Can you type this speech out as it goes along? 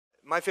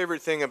My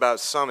favorite thing about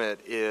Summit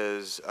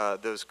is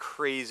those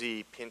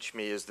crazy pinch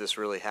me, is this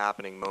really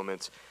happening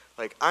moments.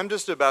 Like, I'm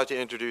just about to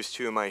introduce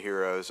two of my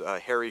heroes,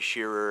 Harry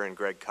Shearer and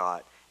Greg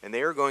Kot, and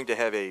they are going to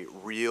have a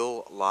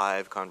real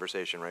live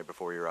conversation right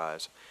before your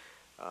eyes.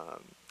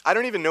 I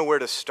don't even know where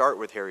to start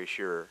with Harry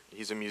Shearer.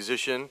 He's a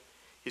musician,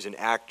 he's an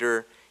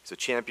actor, he's a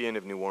champion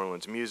of New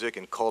Orleans music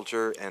and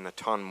culture, and a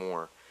ton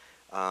more.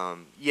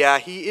 Yeah,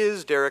 he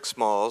is Derek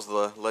Smalls,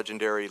 the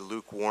legendary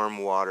lukewarm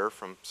water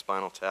from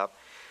Spinal Tap.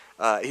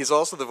 He's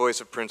also the voice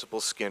of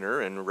Principal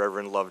Skinner and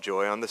Reverend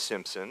Lovejoy on The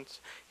Simpsons.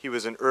 He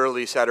was an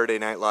early Saturday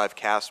Night Live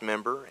cast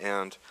member,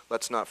 and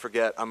let's not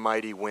forget A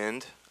Mighty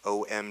Wind,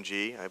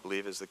 OMG, I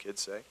believe as the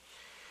kids say.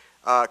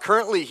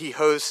 Currently, he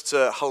hosts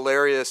a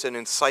hilarious and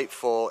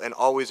insightful and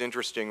always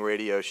interesting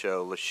radio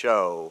show,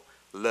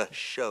 Le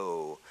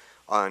Show,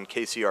 on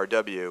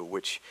KCRW,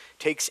 which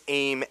takes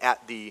aim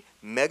at the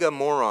mega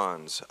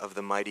morons of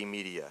the mighty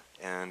media,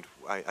 and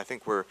I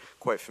think we're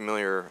quite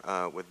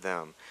familiar with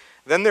them.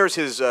 Then there's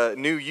his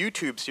new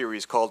YouTube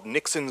series called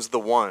Nixon's the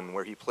One,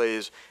 where he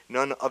plays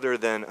none other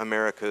than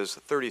America's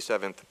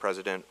 37th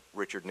President,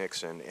 Richard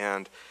Nixon.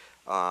 And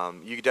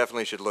you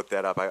definitely should look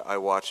that up. I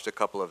watched a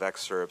couple of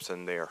excerpts,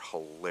 and they are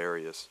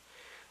hilarious.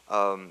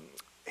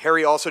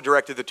 Harry also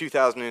directed the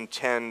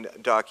 2010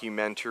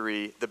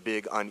 documentary The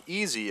Big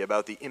Uneasy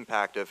about the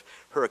impact of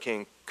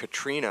Hurricane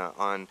Katrina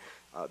on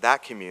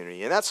that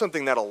community. And that's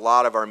something that a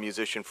lot of our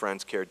musician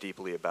friends care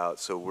deeply about,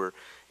 so we're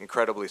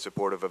incredibly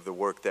supportive of the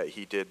work that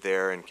he did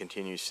there and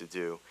continues to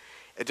do.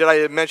 And did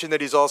I mention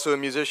that he's also a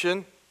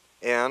musician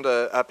and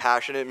a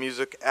passionate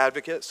music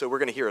advocate? So we're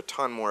going to hear a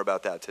ton more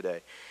about that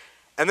today.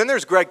 And then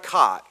there's Greg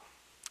Kot.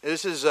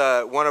 This is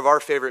one of our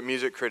favorite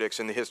music critics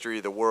in the history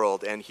of the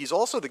world, and he's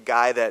also the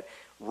guy that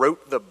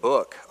wrote the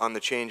book on the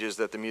changes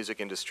that the music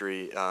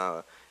industry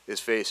is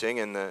facing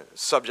and the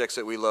subjects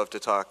that we love to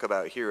talk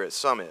about here at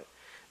Summit.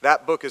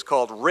 That book is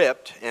called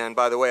Ripped, and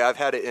by the way, I've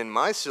had it in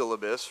my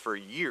syllabus for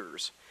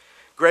years.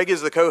 Greg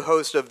is the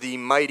co-host of the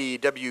mighty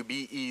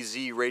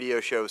WBEZ radio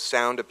show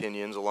Sound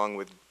Opinions, along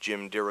with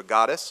Jim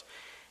DeRogatis.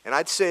 And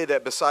I'd say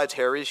that besides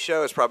Harry's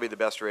show, it's probably the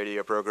best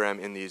radio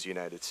program in these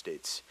United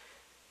States.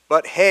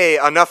 But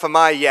hey, enough of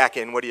my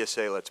yakking. What do you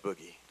say? Let's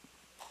boogie.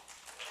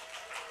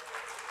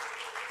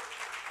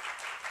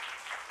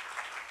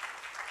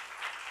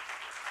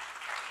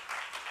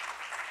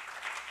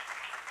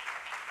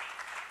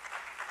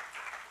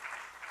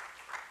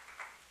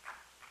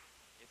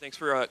 Thanks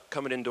for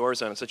coming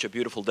indoors on such a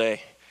beautiful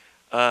day.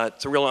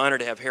 It's a real honor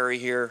to have Harry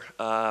here.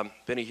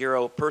 Been a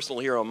hero, personal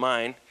hero of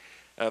mine,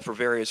 for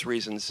various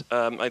reasons.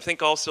 I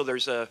think also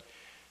there's a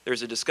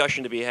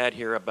discussion to be had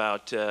here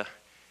about,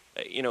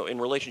 in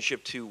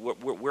relationship to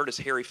where does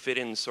Harry fit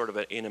in sort of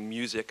in a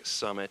music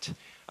summit.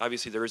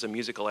 Obviously there is a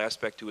musical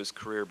aspect to his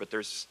career, but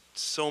there's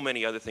so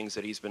many other things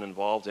that he's been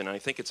involved in. And I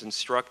think it's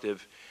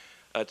instructive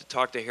to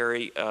talk to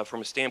Harry from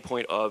a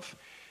standpoint of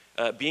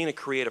being a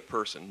creative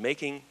person,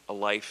 making a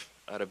life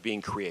out of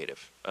being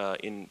creative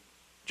in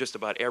just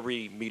about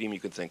every medium you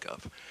can think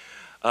of.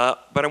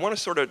 But I want to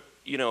sort of,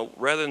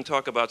 rather than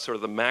talk about sort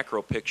of the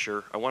macro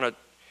picture, I want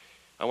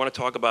to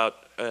talk about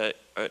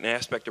an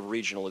aspect of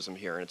regionalism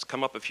here. And it's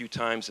come up a few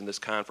times in this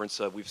conference.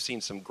 We've seen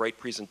some great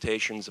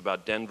presentations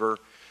about Denver.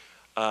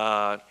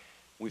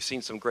 We've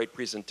seen some great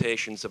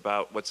presentations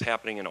about what's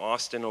happening in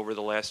Austin over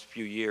the last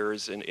few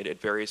years and at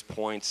various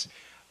points.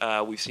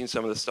 We've seen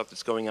some of the stuff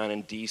that's going on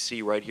in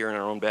DC right here in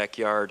our own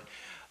backyard.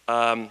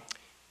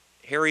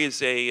 Harry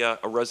is a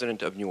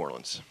resident of New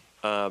Orleans.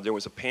 There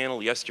was a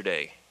panel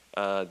yesterday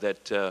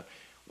that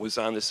was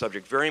on this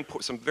subject.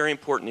 Some very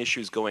important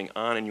issues going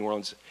on in New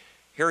Orleans.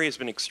 Harry has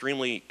been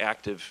extremely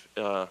active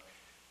on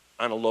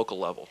a local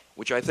level,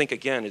 which I think,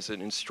 again, is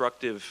an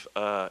instructive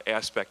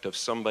aspect of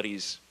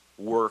somebody's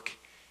work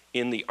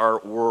in the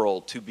art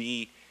world, to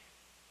be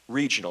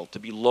regional, to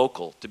be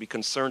local, to be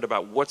concerned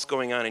about what's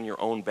going on in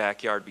your own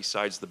backyard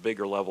besides the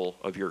bigger level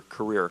of your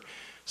career.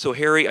 So,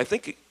 Harry, I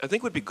think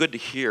it would be good to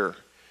hear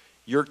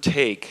your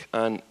take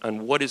on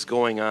what is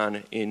going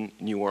on in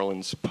New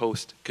Orleans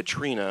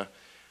post-Katrina.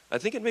 I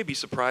think it may be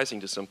surprising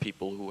to some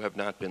people who have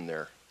not been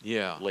there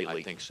lately.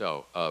 I think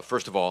so.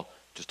 First of all,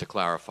 just to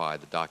clarify,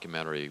 the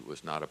documentary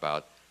was not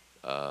about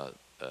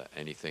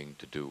anything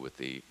to do with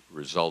the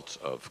results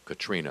of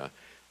Katrina.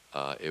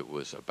 It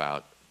was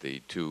about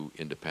the two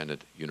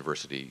independent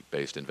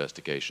university-based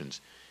investigations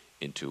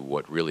into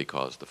what really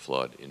caused the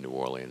flood in New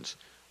Orleans,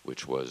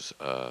 which was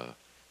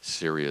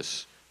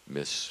serious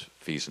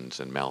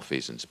misfeasance and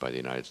malfeasance by the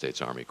United States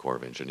Army Corps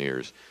of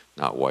Engineers,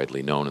 not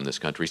widely known in this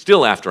country,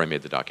 still after I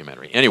made the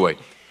documentary. Anyway,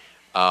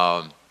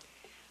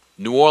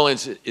 New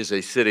Orleans is a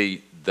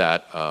city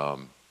that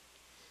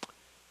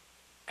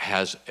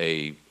has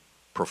a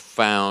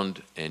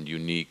profound and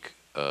unique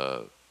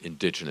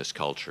indigenous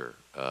culture.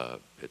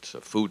 It's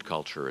a food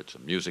culture, it's a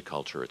music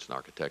culture, it's an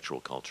architectural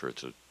culture,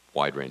 it's a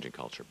wide-ranging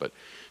culture, but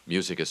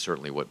music is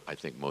certainly what I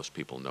think most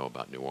people know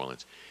about New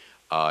Orleans.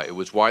 It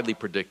was widely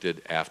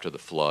predicted after the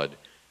flood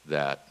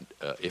that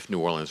if New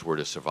Orleans were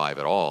to survive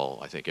at all,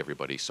 I think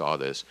everybody saw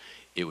this,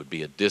 it would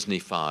be a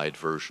Disney-fied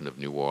version of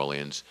New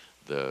Orleans,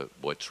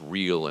 what's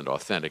real and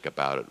authentic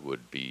about it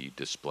would be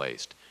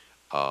displaced.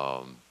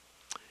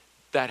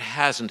 That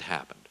hasn't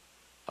happened.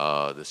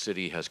 The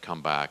city has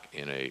come back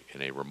in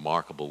a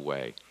remarkable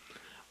way.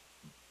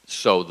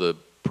 So the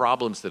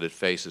problems that it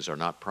faces are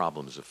not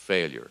problems of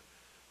failure,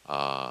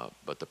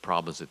 but the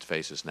problems it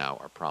faces now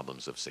are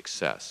problems of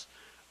success.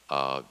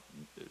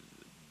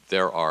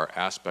 There are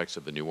aspects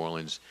of the New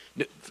Orleans,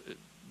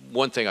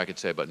 one thing I could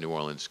say about New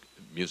Orleans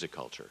music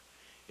culture,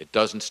 it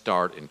doesn't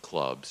start in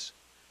clubs,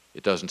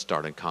 it doesn't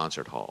start in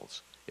concert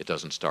halls, it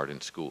doesn't start in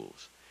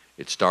schools.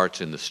 It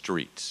starts in the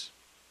streets.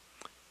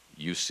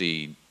 You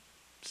see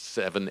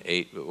 7,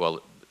 8,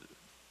 well,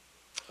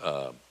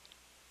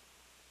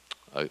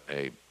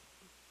 a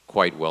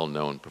quite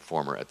well-known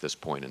performer at this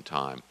point in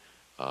time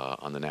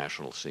on the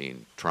national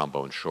scene,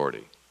 Trombone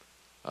Shorty,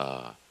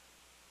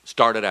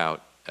 started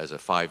out as a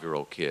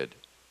 5-year-old kid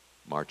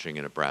marching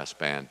in a brass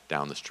band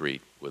down the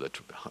street with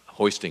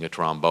hoisting a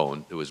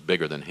trombone that was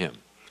bigger than him.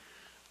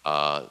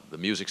 The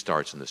music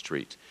starts in the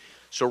streets.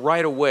 So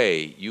right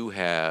away, you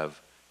have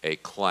a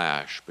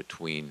clash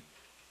between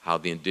how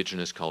the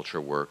indigenous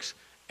culture works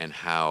and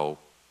how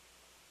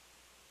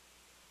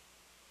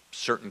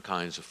certain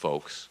kinds of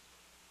folks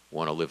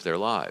want to live their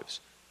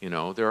lives. You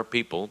know, there are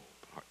people,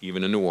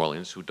 even in New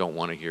Orleans, who don't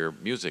want to hear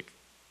music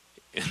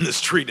in the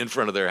street in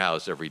front of their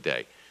house every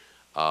day.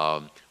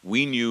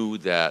 We knew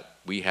that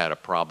we had a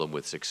problem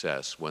with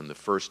success when the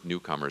first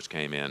newcomers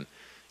came in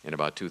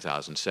about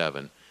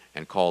 2007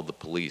 and called the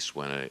police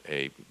when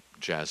a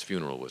jazz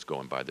funeral was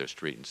going by their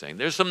street and saying,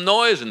 "There's some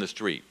noise in the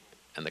street."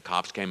 And the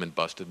cops came and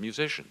busted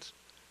musicians.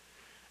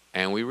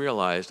 And we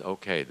realized,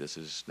 okay, this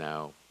is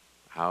now,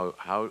 how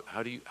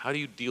do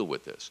you deal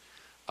with this?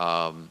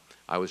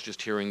 I was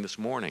just hearing this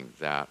morning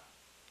that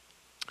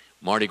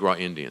Mardi Gras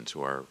Indians,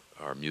 who are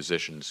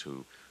musicians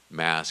who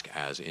mask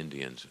as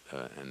Indians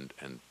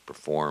and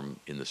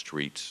perform in the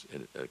streets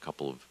at a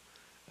couple of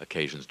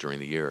occasions during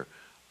the year,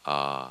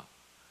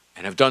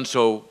 and have done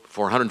so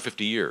for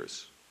 150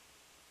 years.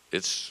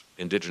 It's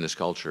indigenous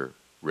culture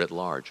writ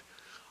large,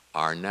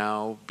 are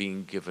now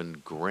being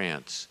given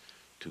grants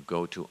to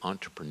go to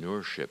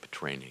entrepreneurship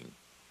training.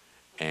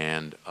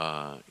 And,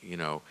 you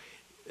know,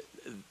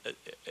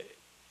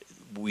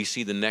 we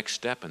see the next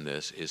step in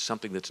this is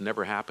something that's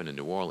never happened in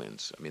New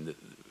Orleans. I mean,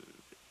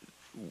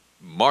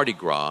 Mardi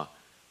Gras,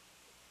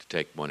 to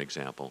take one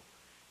example,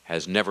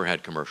 has never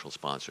had commercial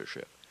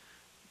sponsorship.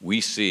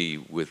 We see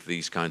with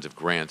these kinds of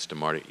grants to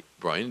Mardi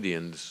Gras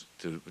Indians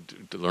to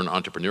learn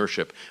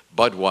entrepreneurship,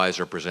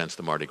 Budweiser presents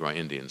the Mardi Gras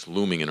Indians,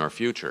 looming in our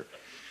future.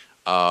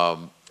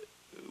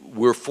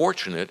 We're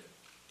fortunate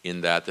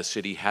in that the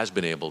city has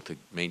been able to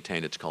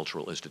maintain its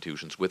cultural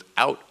institutions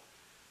without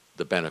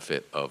the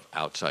benefit of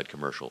outside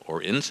commercial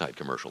or inside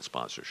commercial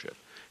sponsorship.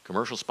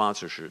 Commercial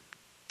sponsorship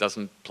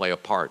doesn't play a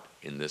part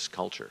in this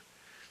culture.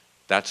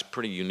 That's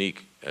pretty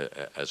unique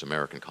as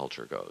American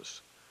culture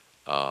goes.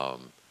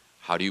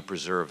 How do you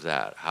preserve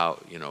that? How,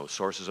 you know,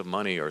 sources of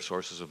money are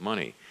sources of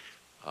money.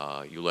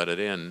 You let it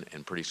in,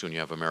 and pretty soon you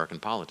have American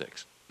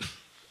politics.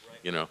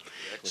 You know,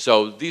 exactly.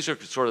 So these are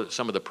sort of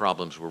some of the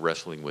problems we're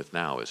wrestling with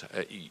now. Is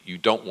you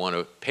don't want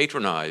to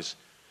patronize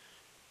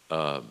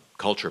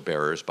culture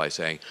bearers by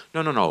saying,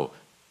 no,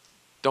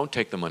 don't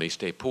take the money,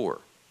 stay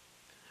poor.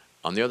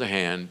 On the other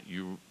hand,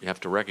 you have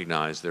to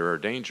recognize there are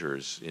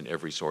dangers in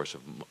every source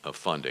of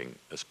funding,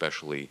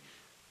 especially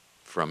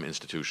from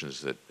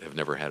institutions that have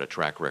never had a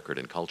track record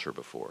in culture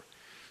before.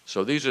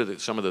 So these are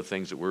some of the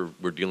things that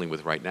we're dealing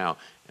with right now.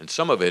 And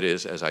some of it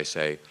is, as I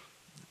say,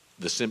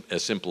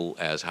 as simple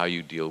as how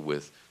you deal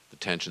with the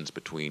tensions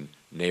between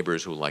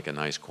neighbors who like a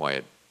nice,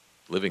 quiet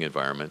living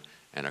environment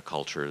and a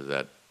culture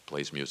that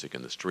plays music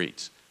in the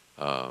streets.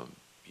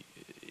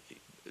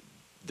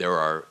 There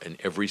are, in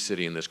every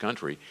city in this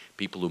country,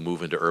 people who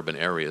move into urban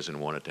areas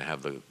and wanted to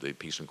have the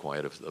peace and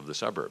quiet of the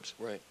suburbs.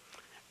 Right.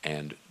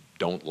 And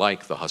don't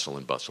like the hustle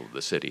and bustle of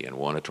the city and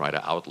want to try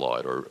to outlaw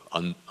it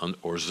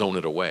or zone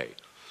it away.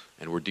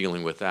 And we're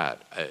dealing with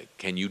that.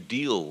 Can you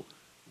deal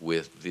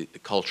with the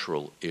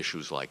cultural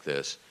issues like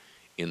this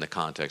in the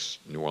context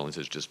New Orleans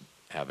is just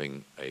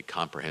having a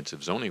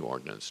comprehensive zoning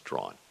ordinance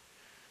drawn?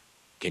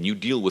 Can you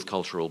deal with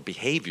cultural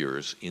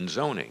behaviors in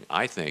zoning?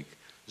 I think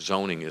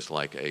zoning is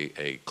like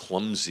a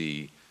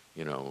clumsy,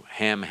 you know,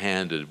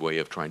 ham-handed way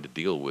of trying to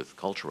deal with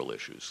cultural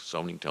issues.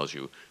 Zoning tells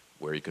you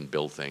where you can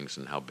build things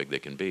and how big they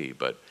can be,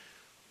 but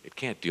it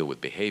can't deal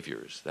with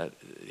behaviors. That,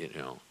 you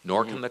know,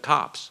 nor can the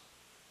cops.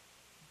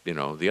 You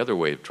know, the other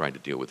way of trying to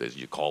deal with it is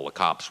you call the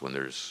cops when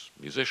there's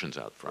musicians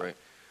out front.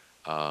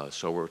 Right.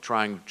 So we're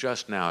trying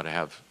just now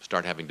to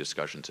start having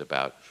discussions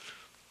about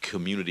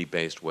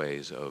community-based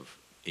ways of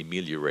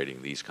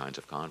ameliorating these kinds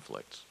of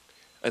conflicts.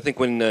 I think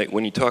when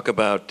you talk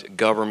about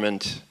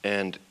government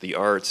and the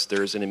arts,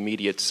 there's an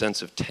immediate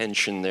sense of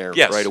tension there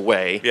right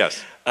away.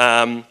 Yes.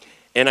 And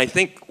I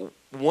think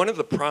one of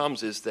the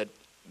problems is that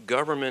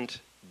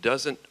government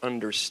doesn't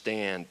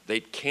understand,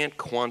 they can't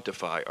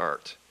quantify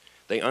art.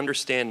 They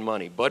understand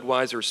money.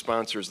 Budweiser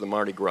sponsors the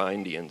Mardi Gras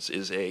Indians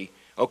is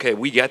okay,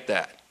 we get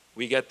that.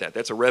 We get that.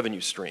 That's a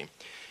revenue stream.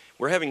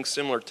 We're having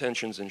similar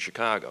tensions in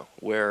Chicago,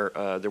 where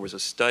there was a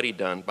study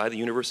done by the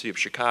University of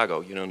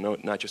Chicago, you know,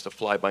 not just a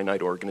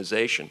fly-by-night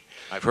organization.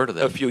 I've heard of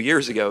that. A few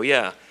years ago,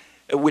 yeah,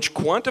 which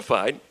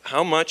quantified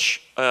how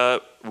much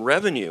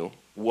revenue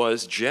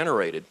was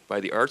generated by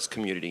the arts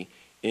community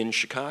in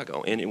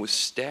Chicago, and it was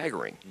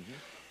staggering. Mm-hmm.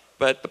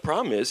 But the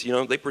problem is, you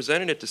know, they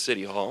presented it to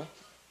City Hall,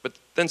 but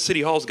then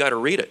City Hall's got to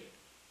read it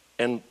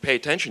and pay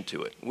attention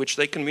to it, which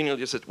they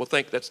conveniently just said, well,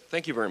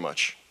 thank you very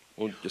much.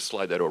 We'll just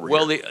slide that over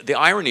well, here. Well, the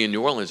irony in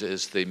New Orleans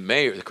is the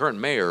current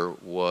mayor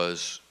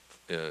was,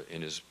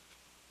 in his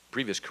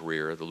previous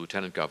career, the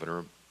lieutenant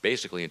governor,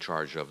 basically in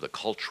charge of the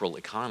cultural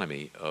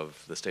economy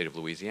of the state of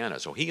Louisiana.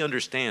 So he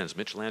understands,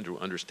 Mitch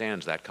Landrieu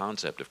understands that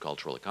concept of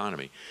cultural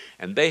economy,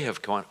 and they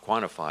have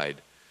quantified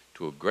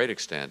to a great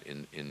extent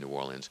in New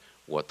Orleans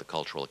what the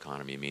cultural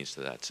economy means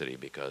to that city,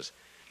 because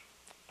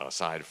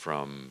aside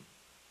from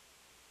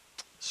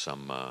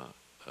some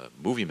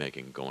movie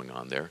making going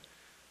on there,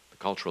 the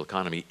cultural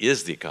economy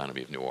is the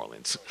economy of New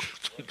Orleans.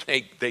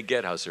 they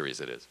get how serious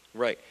it is.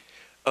 Right.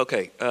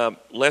 Okay,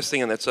 last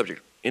thing on that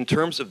subject. In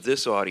terms of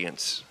this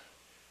audience,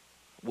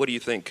 what do you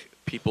think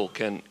people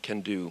can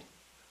do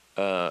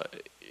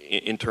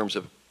in terms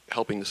of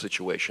helping the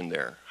situation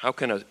there? How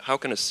can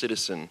a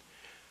citizen,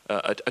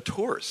 a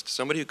tourist,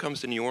 somebody who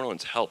comes to New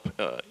Orleans, help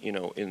you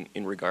know,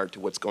 in regard to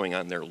what's going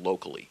on there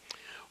locally?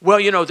 Well,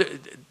 you know,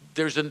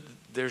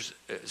 there's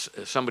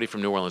somebody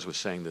from New Orleans was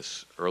saying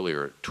this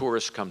earlier.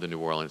 Tourists come to New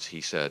Orleans,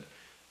 he said,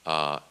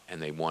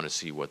 and they want to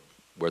see they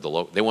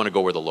want to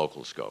go where the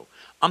locals go.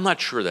 I'm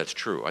not sure that's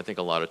true. I think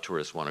a lot of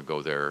tourists want to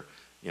go there,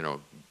 you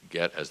know,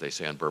 get, as they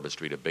say on Bourbon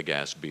Street, a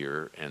big-ass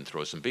beer and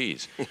throw some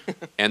bees.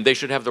 And they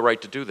should have the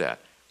right to do that.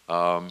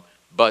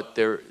 But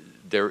there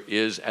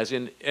is, as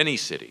in any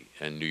city,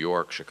 in New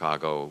York,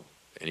 Chicago,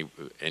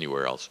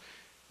 anywhere else,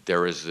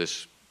 there is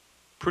this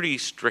pretty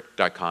strict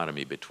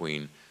dichotomy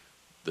between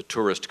the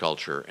tourist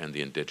culture and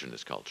the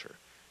indigenous culture.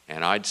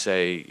 And I'd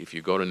say if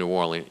you go to New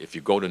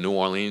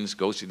Orleans,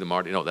 go see the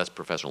Mardi. No, that's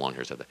Professor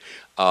Longhair said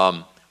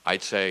that.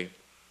 I'd say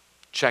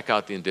check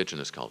out the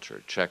indigenous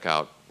culture. Check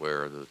out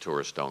where the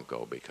tourists don't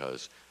go,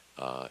 because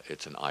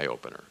it's an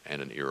eye-opener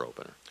and an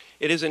ear-opener.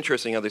 It is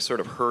interesting how they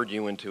sort of herd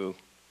you into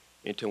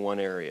one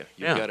area.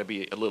 You've got to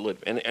be a little,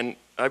 and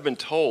I've been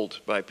told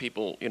by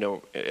people, you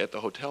know, at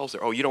the hotels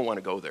there, oh, you don't want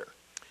to go there.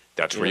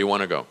 That's where you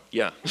want to go.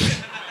 Yeah.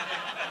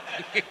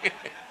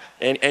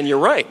 And you're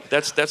right.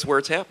 That's where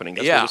it's happening.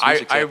 That's yeah, where this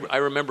music's happening. I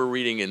remember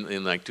reading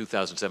in like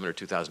 2007 or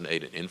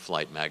 2008 an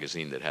In-Flight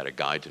magazine that had a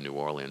guide to New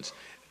Orleans,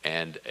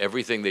 and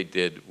everything they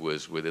did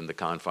was within the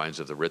confines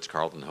of the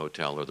Ritz-Carlton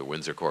Hotel or the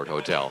Windsor Court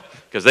Hotel,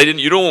 because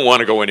you don't want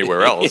to go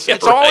anywhere else. Yeah,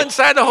 it's all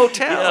inside the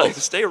hotel. Yeah,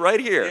 stay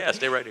right here. Yeah,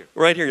 stay right here.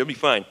 Right here, you'll be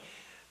fine.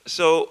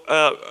 So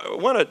I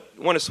want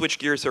to switch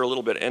gears here a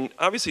little bit, and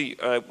obviously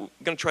we're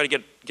going to try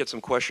to get some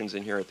questions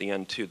in here at the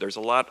end too. There's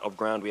a lot of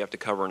ground we have to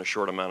cover in a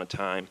short amount of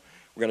time.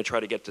 We're going to try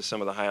to get to some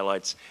of the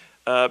highlights.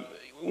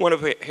 One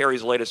of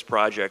Harry's latest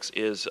projects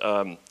is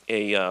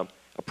a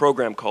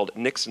program called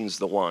Nixon's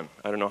the One.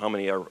 I don't know how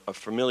many are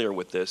familiar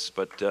with this,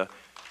 but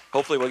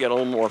hopefully we'll get a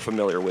little more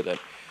familiar with it.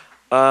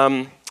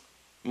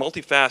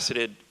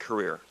 Multifaceted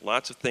career,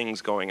 lots of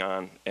things going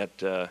on at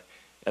the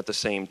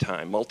same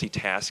time,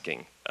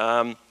 multitasking.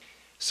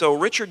 So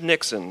Richard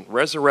Nixon,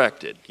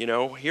 resurrected. You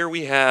know, here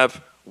we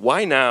have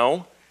why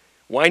now,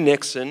 why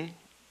Nixon,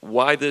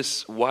 why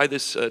this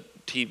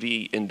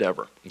TV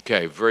endeavor?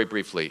 Okay, very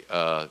briefly,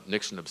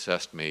 Nixon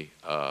obsessed me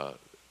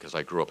because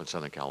I grew up in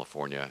Southern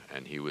California,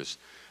 and he was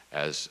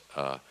as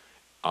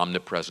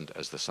omnipresent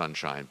as the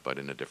sunshine, but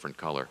in a different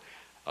color,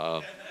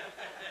 a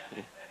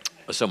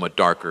somewhat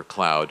darker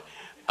cloud.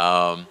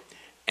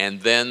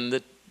 And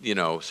then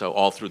so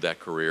all through that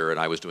career, and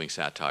I was doing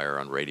satire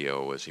on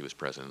radio as he was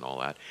president and all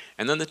that.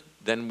 And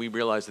then we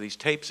realized that these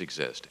tapes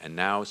exist, and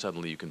now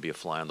suddenly you can be a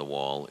fly on the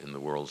wall in the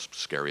world's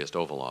scariest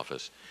Oval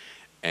Office.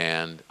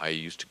 And I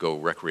used to go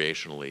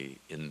recreationally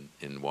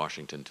in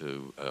Washington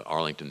to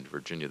Arlington,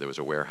 Virginia. There was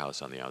a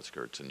warehouse on the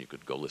outskirts, and you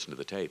could go listen to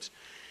the tapes.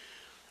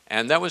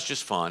 And that was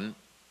just fun.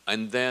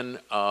 And then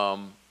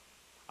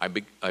I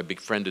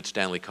befriended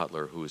Stanley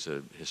Cutler, who is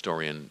a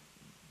historian,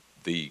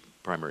 the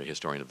primary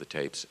historian of the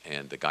tapes,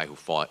 and the guy who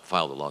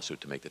filed the lawsuit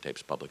to make the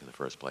tapes public in the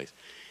first place.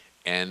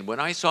 And when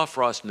I saw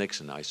Frost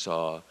Nixon, I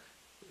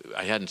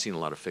hadn't seen a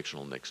lot of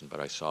fictional Nixon, but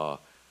I saw,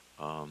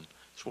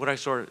 so what I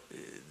saw,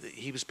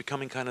 he was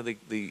becoming kind of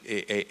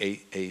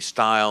a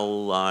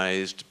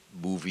stylized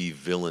movie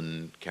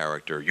villain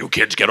character, you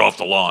kids get off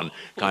the lawn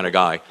kind of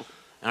guy.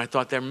 And I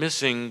thought they're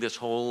missing this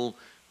whole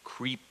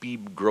creepy,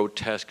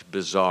 grotesque,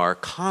 bizarre,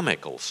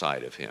 comical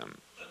side of him.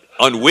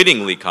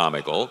 Unwittingly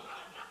comical,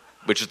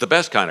 which is the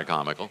best kind of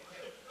comical.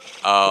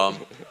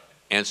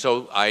 And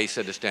so I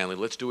said to Stanley,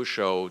 let's do a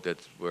show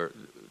that's where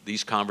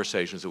these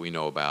conversations that we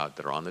know about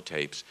that are on the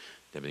tapes,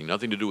 having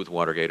nothing to do with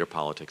Watergate or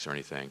politics or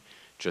anything,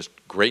 just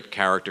great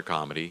character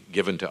comedy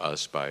given to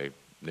us by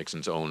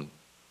Nixon's own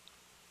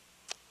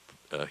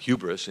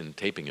hubris in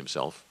taping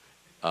himself,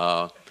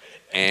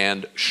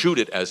 and shoot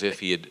it as if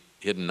he had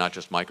hidden not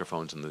just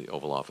microphones in the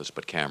Oval Office,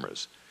 but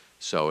cameras.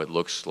 So it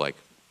looks like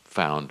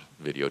found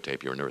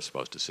videotape you're never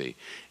supposed to see.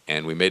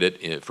 And we made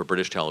it for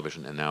British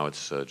television, and now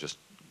it's just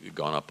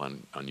gone up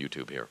on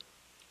YouTube here.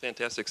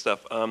 Fantastic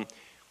stuff.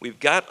 We've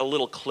got a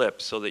little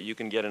clip so that you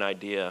can get an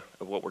idea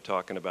of what we're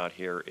talking about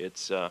here.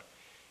 It's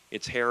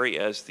Harry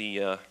as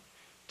the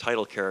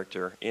title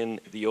character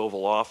in the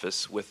Oval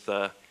Office with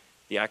the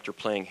actor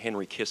playing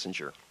Henry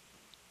Kissinger.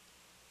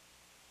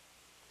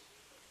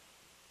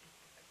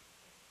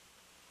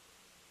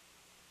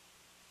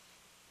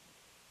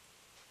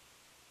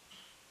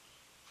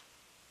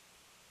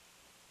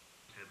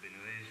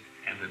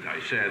 And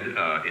I said,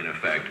 in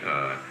effect,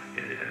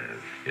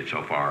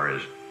 insofar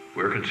as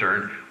we're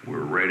concerned, we're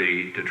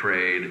ready to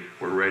trade,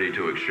 we're ready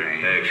to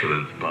exchange.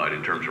 Excellent. But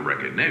in terms of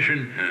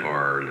recognition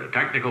or the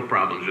technical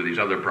problems or these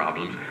other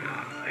problems,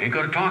 I ain't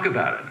going to talk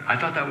about it. I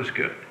thought that was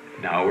good.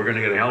 Now we're going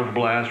to get a hell of a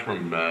blast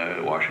from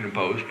the Washington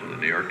Post and the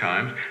New York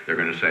Times. They're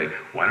going to say,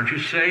 why don't you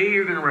say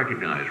you're going to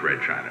recognize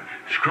Red China?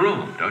 Screw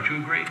them, don't you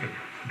agree?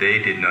 They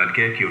did not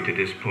get you to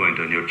this point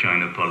on your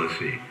China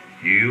policy.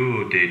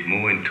 You did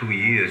more in 2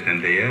 years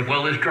than they ever.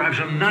 Well, this drives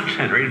them nuts,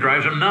 Henry. It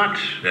drives them nuts.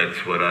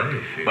 That's what I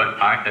feel. But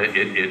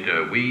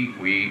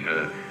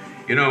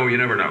you know, you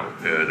never know.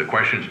 The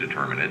questions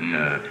determine it.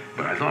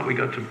 But I thought we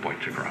got some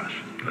points across.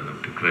 Well,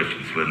 the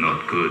questions were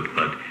not good,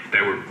 but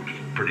They were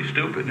pretty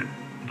stupid.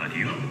 but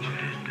you.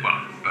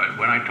 Well,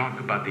 when I talk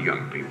about the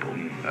young people,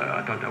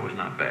 I thought that was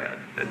not bad.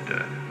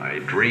 That I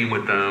dream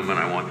with them and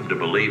I want them to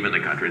believe in the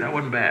country. That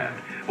wasn't bad.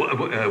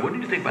 What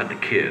did you think about the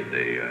kid?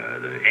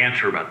 The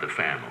answer about the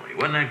family.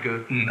 Wasn't that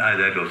good?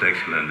 That was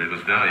excellent. It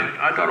was very.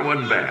 I thought it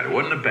wasn't bad. It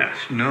wasn't the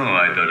best. No,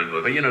 I thought it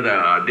was. But you know, the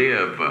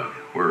idea of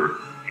we're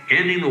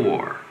ending the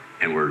war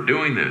and we're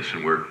doing this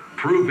and we're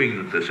proving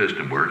that the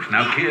system works.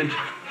 Now, kids,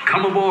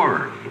 come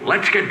aboard.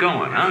 Let's get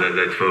going, huh?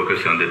 Let's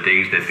focus on the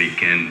things that we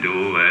can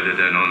do rather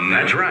than on.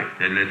 That's right.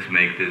 And let's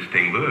make this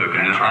thing work.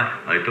 That's right.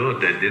 I thought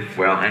that this.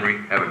 Well, Henry,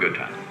 have a good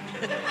time.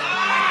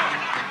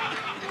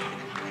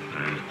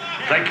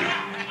 Thank you.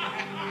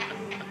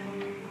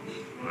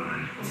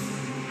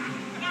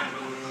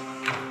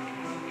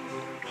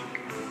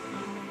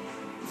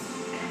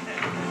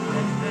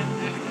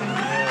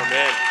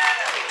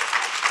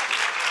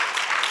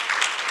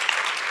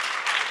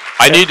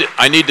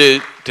 I need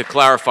to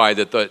clarify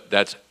that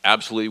that's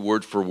absolutely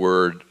word for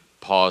word,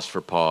 pause for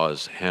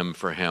pause, hem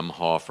for hem,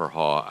 haw for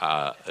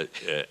haw,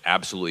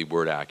 absolutely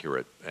word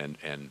accurate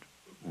and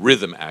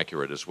rhythm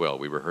accurate as well.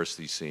 We rehearse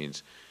these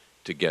scenes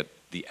to get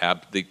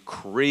the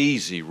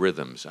crazy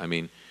rhythms. I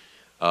mean,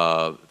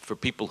 for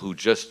people who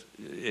just,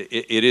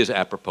 it is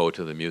apropos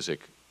to the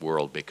music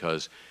world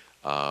because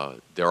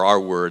there are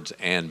words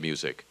and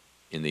music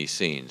in these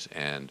scenes,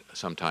 and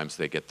sometimes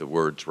they get the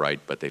words right,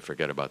 but they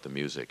forget about the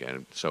music.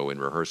 And so in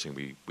rehearsing,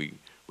 we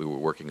were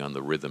working on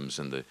the rhythms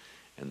and the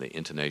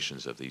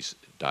intonations of these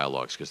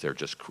dialogues because they're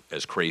just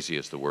as crazy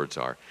as the words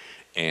are.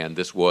 And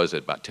this was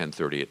at about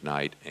 10:30 at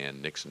night,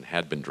 and Nixon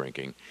had been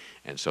drinking,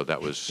 and so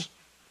that was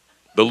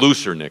the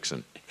looser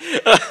Nixon.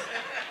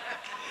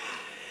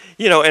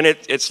 You know, and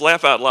it's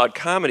laugh out loud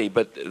comedy,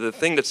 but the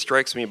thing that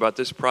strikes me about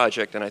this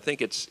project, and I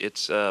think it's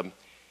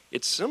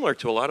similar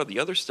to a lot of the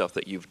other stuff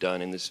that you've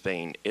done in this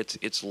vein.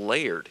 It's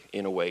layered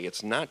in a way.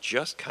 It's not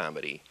just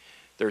comedy.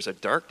 There's a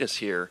darkness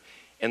here,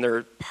 and there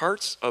are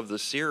parts of the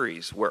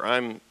series where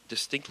I'm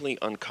distinctly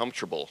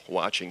uncomfortable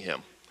watching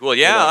him. Well,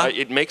 yeah. You know,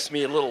 it makes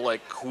me a little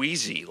like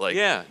queasy. Like,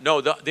 yeah, no,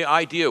 the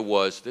idea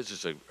was this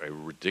is a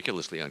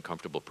ridiculously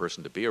uncomfortable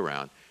person to be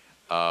around,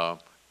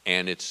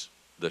 and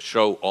the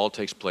show all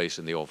takes place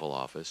in the Oval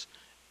Office,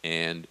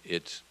 and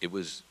it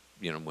was,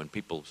 you know, when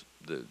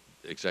the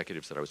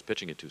executives that I was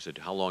pitching it to said,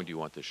 how long do you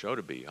want this show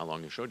to be? How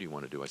long a show do you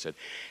want to do? I said,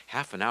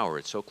 half an hour.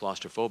 It's so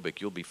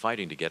claustrophobic, you'll be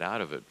fighting to get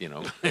out of it, you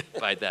know,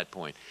 by that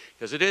point.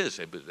 Because it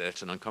is.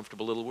 That's an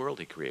uncomfortable little world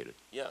he created.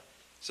 Yeah.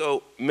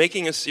 So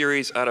making a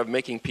series out of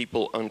making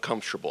people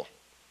uncomfortable.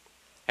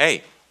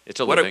 Hey, it's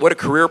a living. What a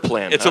career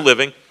plan. It's a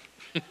living.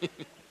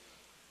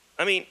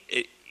 I mean,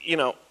 you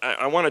know,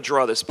 I want to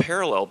draw this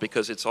parallel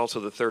because it's also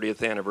the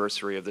 30th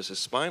anniversary of This Is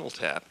Spinal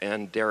Tap,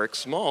 and Derek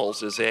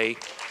Smalls is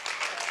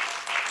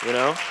you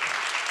know,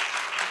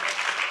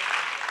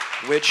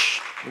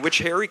 which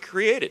Harry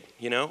created,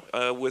 you know,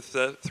 with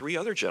 3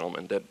 other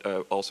gentlemen that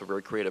also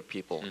very creative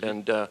people,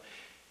 and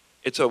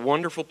it's a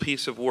wonderful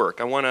piece of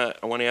work. I want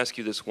to ask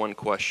you this one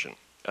question.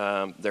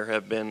 There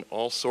have been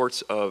all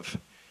sorts of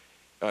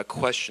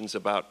questions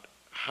about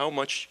how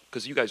much,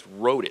 because you guys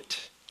wrote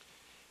it,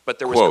 but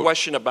there was a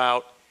question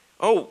about,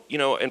 oh, you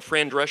know, and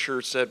Fran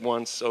Drescher said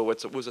once, oh,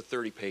 it was a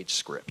 30-page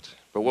script,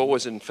 but what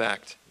was in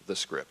fact the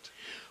script?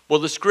 Well,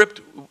 the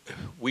script,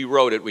 we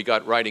wrote it. We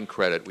got writing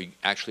credit. We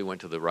actually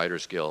went to the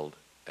Writers Guild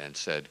and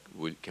said,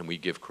 can we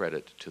give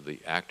credit to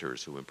the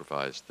actors who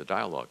improvised the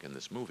dialogue in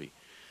this movie?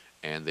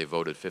 And they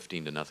voted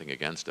 15-0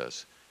 against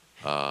us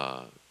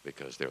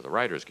because they're the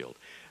Writers Guild.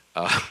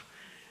 But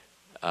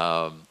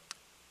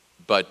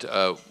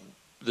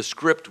the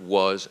script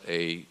was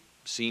a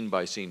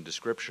scene-by-scene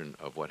description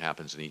of what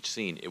happens in each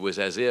scene. It was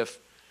as if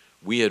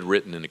we had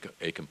written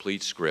a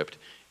complete script,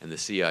 and the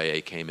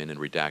CIA came in and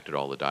redacted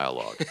all the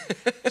dialogue.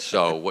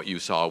 So what you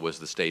saw was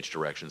the stage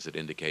directions that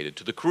indicated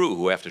to the crew,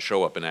 who have to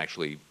show up and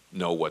actually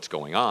know what's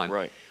going on,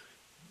 Right.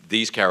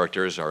 these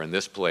characters are in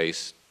this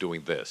place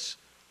doing this.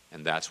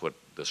 And that's what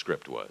the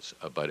script was.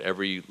 But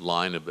every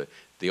line of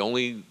there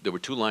were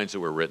 2 lines that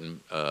were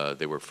written.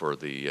 They were for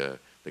the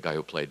guy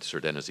who played Sir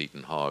Dennis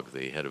Eaton Hogg,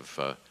 the head of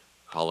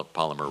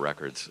Polymer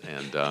Records,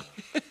 and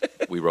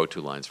we wrote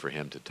 2 lines for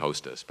him to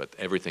toast us, but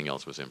everything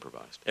else was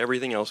improvised.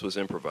 Everything else was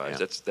improvised.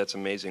 Yeah. That's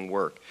amazing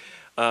work.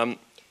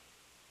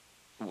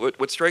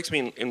 What strikes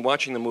me in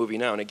watching the movie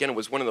now, and again, it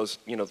was one of those,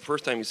 the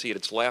first time you see it,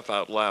 it's laugh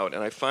out loud,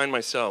 and I find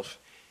myself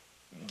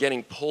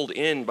getting pulled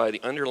in by the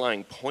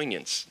underlying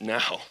poignance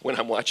now when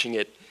I'm watching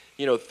it,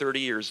 30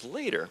 years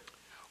later.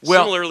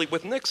 Well, similarly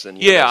with Nixon.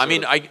 Yeah, I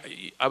mean,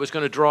 I was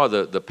going to draw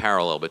the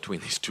parallel between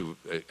these 2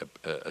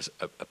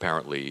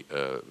 apparently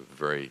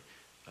very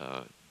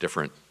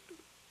different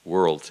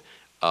worlds.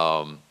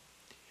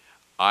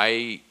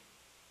 I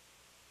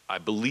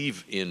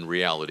believe in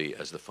reality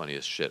as the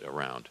funniest shit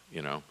around.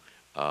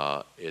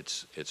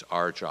 It's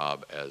our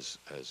job as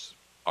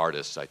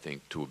artists, I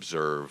think, to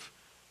observe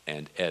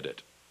and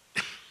edit.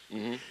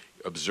 Mm-hmm.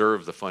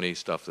 Observe the funny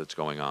stuff that's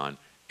going on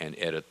and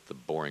edit the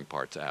boring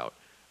parts out.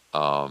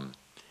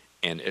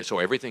 And so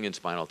everything in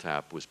Spinal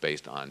Tap was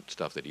based on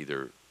stuff that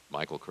either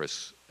Michael,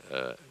 Chris,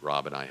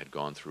 Rob, and I had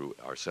gone through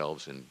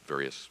ourselves in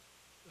various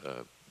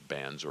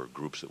bands or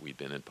groups that we'd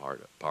been in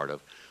part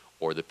of,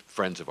 or that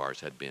friends of ours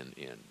had been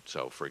in.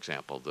 So, for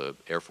example, the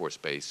Air Force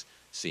Base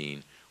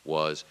scene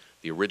was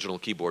the original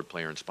keyboard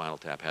player in Spinal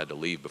Tap had to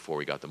leave before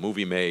we got the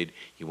movie made.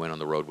 He went on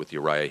the road with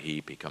Uriah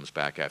Heep. He comes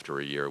back after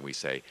a year, and we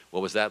say,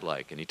 what was that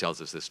like? And he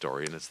tells us this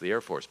story, and it's the Air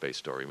Force Base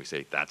story. And we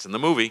say, that's in the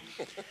movie.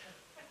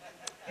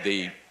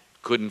 The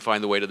couldn't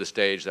find the way to the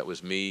stage. That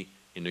was me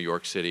in New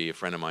York City. A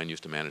friend of mine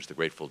used to manage the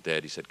Grateful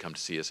Dead. He said, come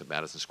to see us at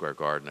Madison Square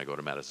Garden. I go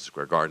to Madison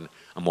Square Garden.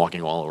 I'm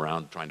walking all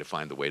around trying to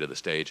find the way to the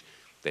stage.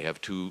 They have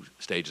 2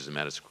 stages in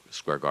Madison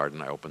Square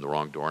Garden. I open the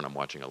wrong door, and I'm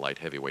watching a light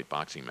heavyweight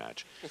boxing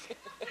match.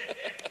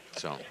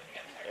 So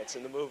That's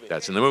in the movie.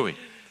 that's in the movie.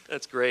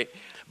 That's great.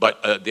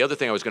 But the other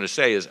thing I was going to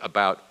say is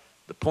about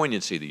the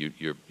poignancy that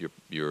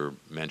you're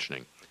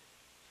mentioning.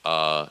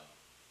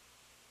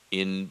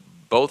 In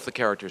both the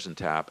characters in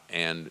Tap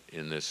and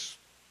in this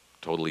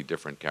totally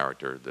different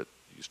character that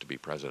used to be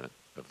president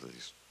of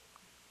these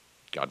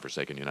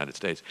godforsaken United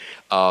States,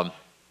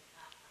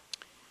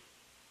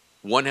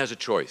 one has a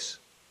choice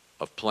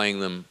of playing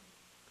them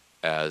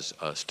as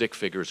stick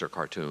figures or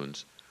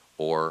cartoons,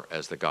 or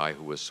as the guy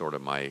who was sort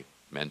of my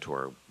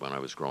mentor when I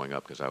was growing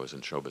up, because I was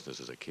in show business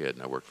as a kid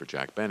and I worked for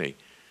Jack Benny,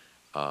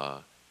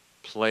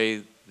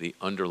 play the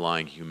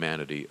underlying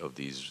humanity of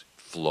these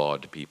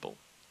flawed people.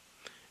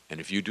 And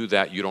if you do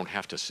that, you don't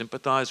have to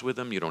sympathize with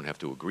them, you don't have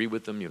to agree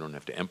with them, you don't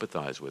have to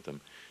empathize with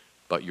them,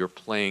 but you're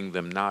playing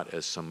them not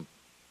as some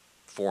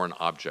foreign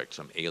object,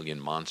 some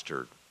alien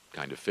monster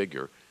kind of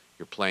figure.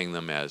 You're playing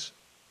them as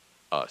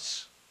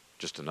us,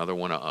 just another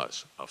one of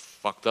us, a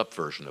fucked up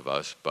version of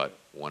us, but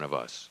one of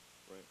us.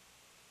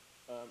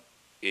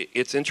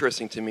 It's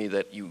interesting to me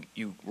that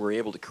you were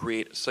able to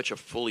create such a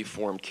fully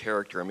formed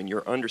character. I mean,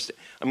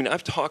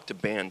 I've talked to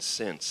bands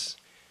since.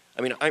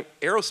 I mean,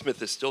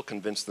 Aerosmith is still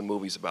convinced the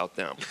movie's about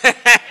them.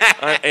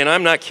 And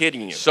I'm not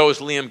kidding you. So is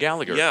Liam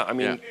Gallagher. Yeah, I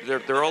mean,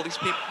 there are all these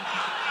people.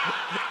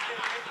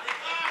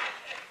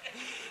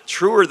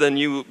 Truer than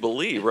you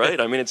believe, right?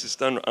 I mean, it's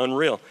just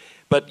unreal.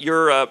 But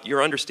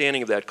your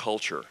understanding of that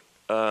culture,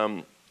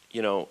 as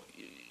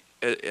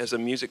a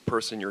music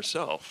person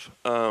yourself,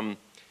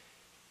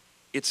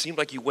 it seemed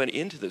like you went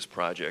into this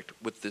project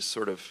with this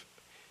sort of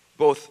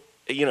both,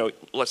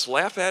 let's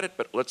laugh at it,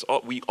 but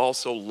we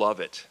also love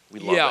it. We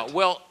love it. Yeah,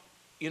 well,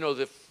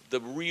 the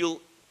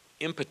real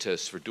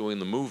impetus for doing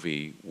the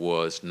movie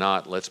was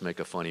not, let's make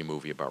a funny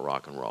movie about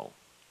rock and roll.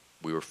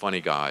 We were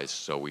funny guys,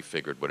 so we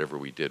figured whatever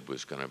we did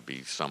was going to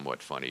be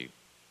somewhat funny.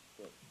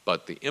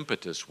 But the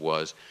impetus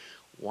was,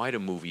 why do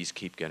movies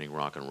keep getting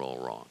rock and roll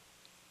wrong?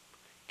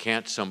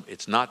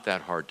 It's not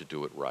that hard to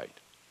do it right.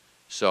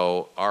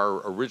 So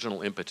our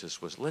original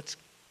impetus was, let's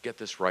get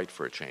this right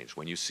for a change.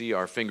 When you see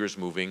our fingers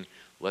moving,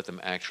 let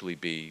them actually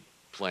be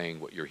playing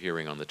what you're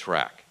hearing on the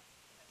track.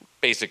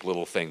 Basic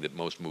little thing that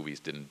most movies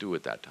didn't do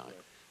at that time.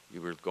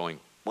 You were going,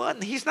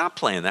 what? He's not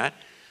playing that.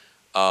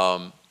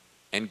 And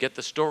get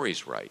the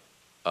stories right,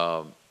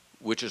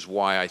 which is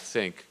why I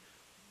think,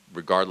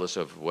 regardless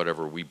of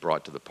whatever we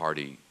brought to the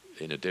party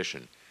in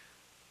addition,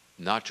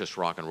 not just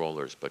rock and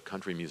rollers, but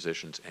country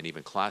musicians and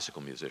even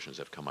classical musicians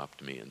have come up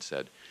to me and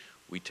said,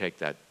 we take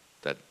that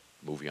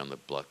movie on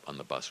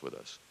the bus with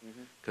us,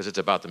 because it's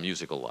about the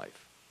musical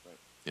life.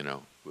 Right.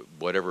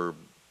 Whatever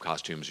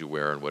costumes you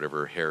wear and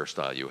whatever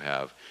hairstyle you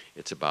have,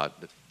 it's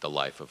about the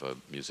life of a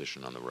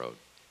musician on the road.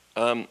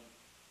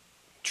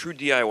 True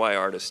DIY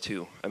artists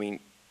too. I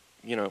mean,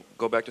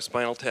 go back to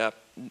Spinal Tap.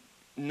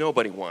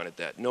 Nobody wanted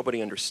that.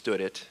 Nobody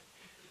understood it.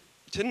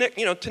 To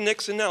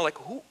Nixon now, like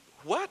who?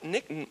 What?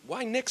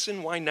 Why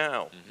Nixon? Why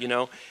now?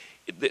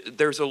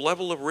 There's a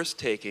level of risk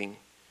taking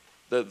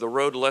the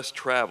road less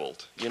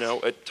traveled. You know,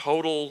 a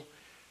total,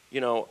 you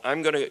know,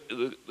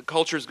 the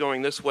culture's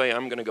going this way,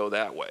 I'm gonna go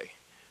that way.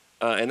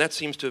 And that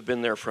seems to have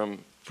been there from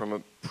a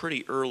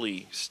pretty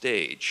early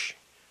stage.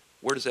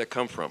 Where does that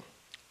come from?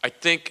 I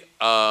think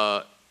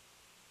a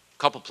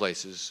couple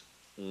places.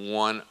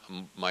 One,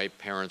 my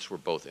parents were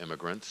both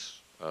immigrants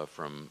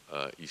from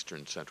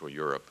Eastern Central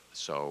Europe,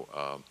 so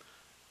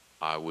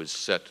I was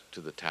set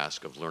to the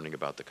task of learning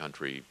about the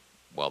country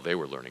while they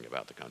were learning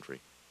about the country.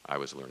 I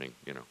was learning,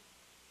 you know,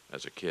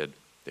 as a kid.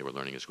 They were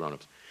learning as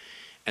grown-ups.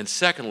 And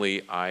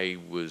secondly, I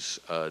was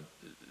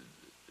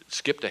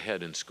skipped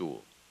ahead in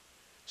school.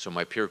 So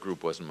my peer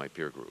group wasn't my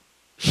peer group.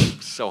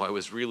 So I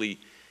was really,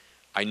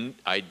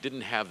 I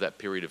didn't have that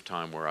period of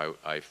time where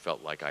I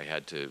felt like I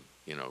had to,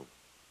 you know,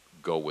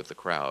 go with the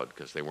crowd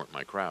because they weren't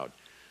my crowd.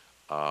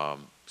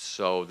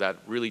 So that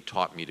really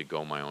taught me to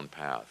go my own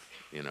path,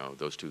 you know,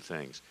 those two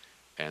things.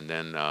 And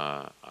then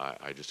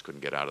I just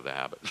couldn't get out of the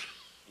habit.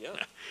 Yeah.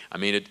 I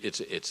mean, it's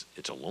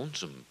a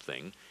lonesome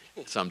thing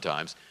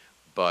sometimes,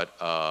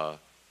 but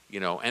you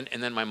know,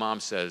 and then my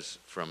mom says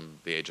from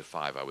the age of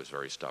 5 I was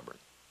very stubborn,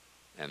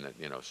 and that,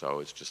 you know, so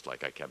it's just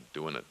like I kept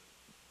doing it.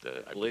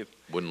 I believe.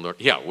 Wouldn't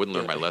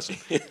learn my lesson.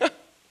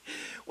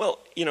 Well,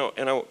 you know,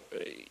 and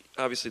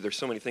obviously there's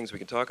so many things we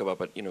can talk about,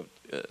 but you know,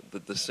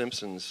 the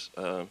Simpsons.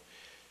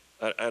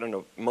 I don't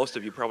know. Most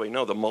of you probably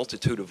know the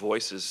multitude of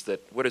voices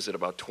that. What is it?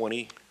 About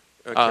 20.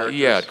 Characters?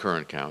 Yeah, at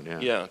current count, yeah.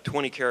 Yeah,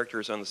 20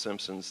 characters on The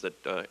Simpsons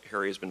that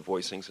Harry has been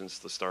voicing since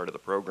the start of the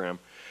program.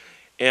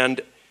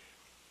 And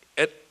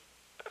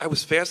I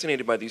was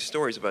fascinated by these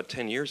stories about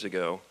 10 years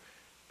ago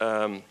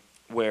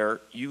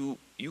where you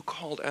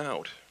called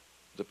out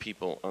the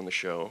people on the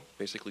show,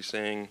 basically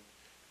saying,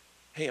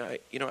 hey, I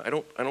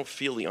don't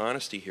feel the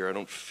honesty here. I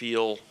don't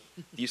feel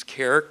these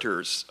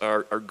characters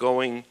are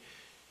going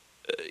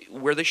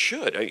where they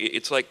should.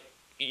 It's like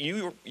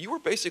you were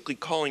basically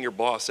calling your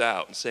boss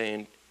out and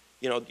saying,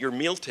 you know, your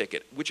meal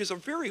ticket, which is a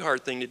very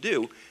hard thing to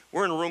do.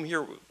 We're in a room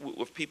here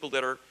with people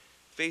that are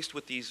faced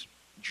with these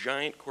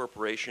giant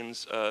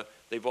corporations.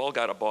 They've all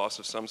got a boss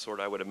of some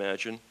sort, I would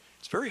imagine.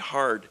 It's very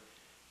hard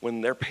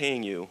when they're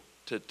paying you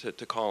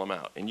to call them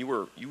out, and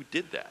you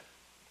did that.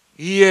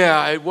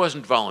 Yeah, it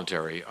wasn't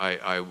voluntary.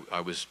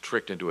 I was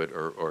tricked into it,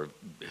 or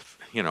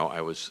you know,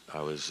 I was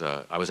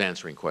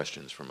answering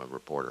questions from a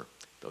reporter.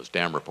 Those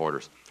damn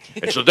reporters.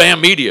 It's the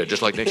damn media,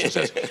 just like Nixon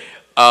says.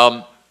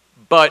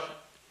 But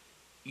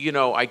you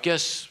know, I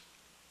guess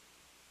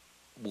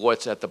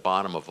what's at the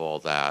bottom of all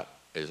that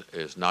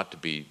is not to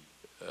be,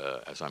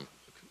 as I'm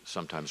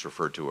sometimes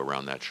referred to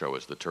around that show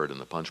as the turd in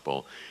the punch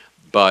bowl,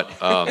 but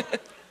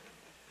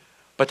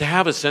to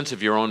have a sense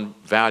of your own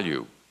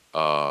value.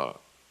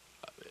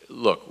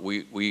 Look,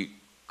 we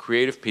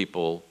creative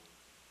people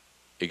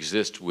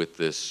exist with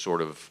this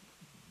sort of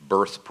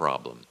birth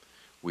problem.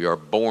 We are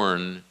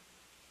born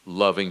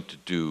loving to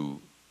do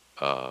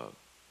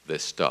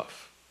this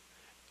stuff.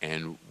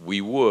 And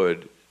we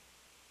would,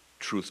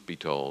 truth be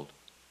told,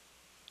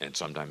 and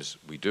sometimes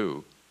we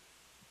do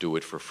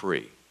it for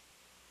free.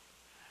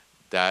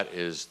 That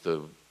is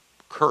the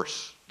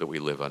curse that we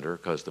live under,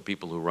 because the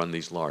people who run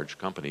these large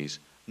companies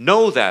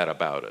know that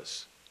about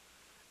us,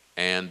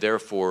 and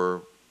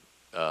therefore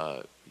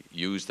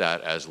use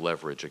that as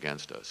leverage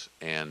against us.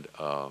 And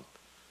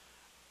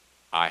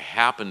I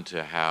happen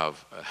to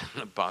have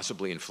a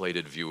possibly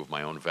inflated view of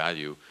my own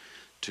value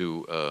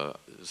to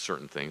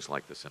certain things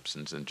like The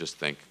Simpsons, and just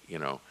think, you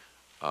know,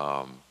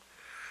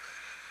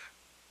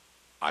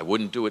 I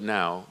wouldn't do it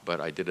now, but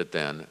I did it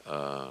then,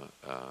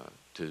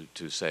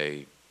 to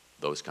say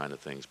those kind of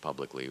things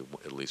publicly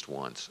at least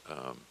once.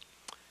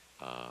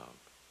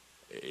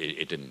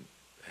 It didn't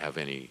have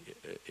any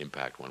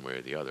impact one way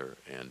or the other,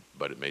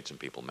 but it made some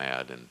people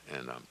mad,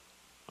 and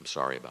I'm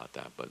sorry about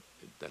that, but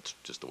that's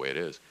just the way it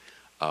is.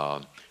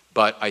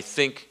 But I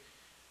think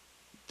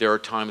there are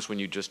times when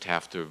you just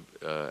have to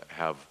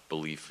have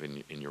belief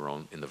in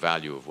the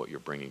value of what you're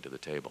bringing to the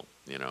table.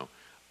 You know,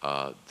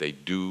 they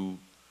do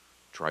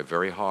try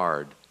very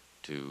hard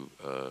to,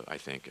 I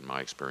think, in my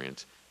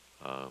experience,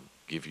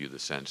 give you the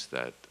sense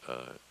that,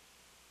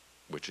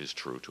 which is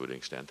true to an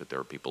extent, that there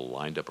are people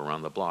lined up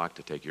around the block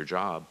to take your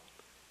job,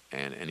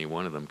 and any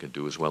one of them can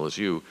do as well as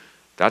you.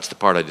 That's the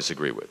part I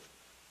disagree with.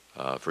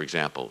 For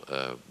example,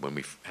 when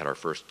we had our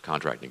first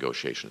contract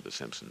negotiation at The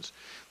Simpsons,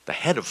 the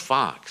head of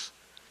Fox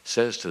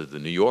says to the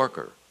New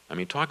Yorker, I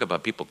mean, talk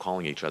about people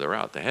calling each other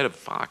out. The head of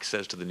Fox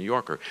says to the New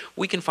Yorker,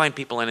 we can find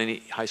people on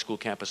any high school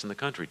campus in the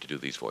country to do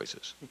these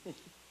voices.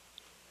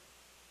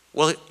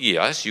 Well,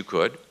 yes, you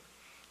could.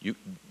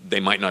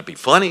 They might not be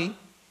funny.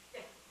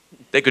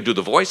 They could do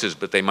the voices,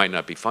 but they might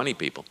not be funny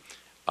people.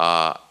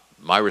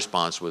 My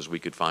response was we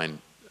could find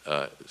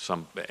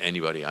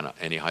anybody on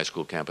any high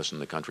school campus in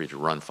the country to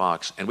run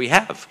Fox, and we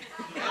have.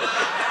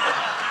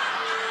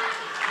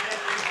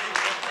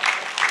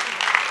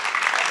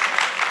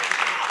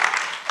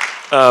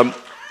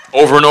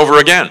 Over and over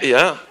again.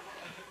 Yeah.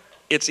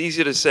 It's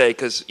easy to say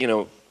because, you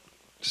know,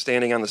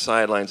 standing on the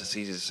sidelines, it's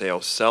easy to say, oh,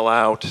 sell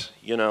out.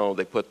 You know,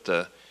 they put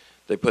the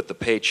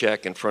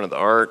paycheck in front of the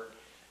art.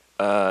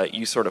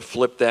 You sort of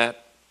flip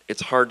that.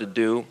 It's hard to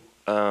do,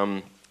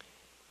 and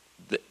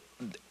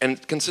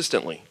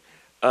consistently.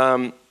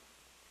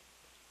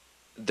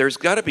 There's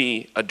got to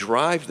be a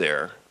drive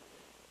there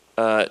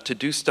to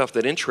do stuff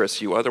that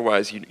interests you.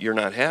 Otherwise, you're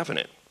not having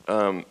it.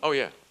 Oh,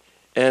 yeah.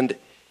 And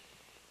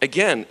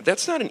again,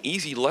 that's not an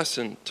easy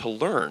lesson to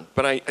learn.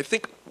 But I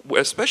think,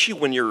 especially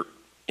when you're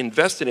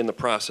invested in the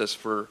process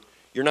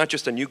you're not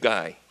just a new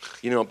guy,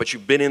 but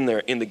you've been in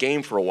the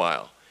game for a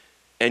while,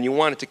 and you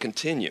want it to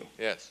continue.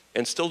 Yes.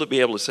 And still to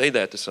be able to say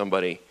that to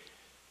somebody,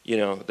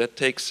 that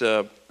takes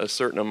a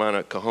certain amount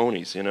of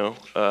cojones,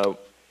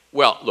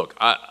 Well, look,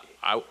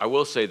 I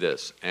will say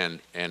this, and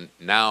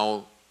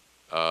now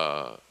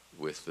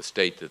with the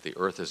state that the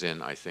earth is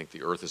in, I think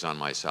the earth is on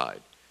my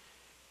side.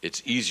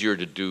 It's easier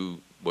to do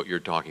what you're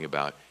talking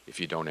about if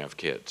you don't have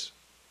kids.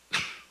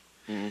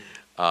 Mm-hmm.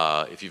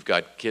 If you've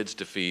got kids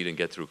to feed and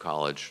get through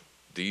college,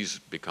 these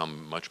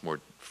become much more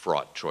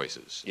fraught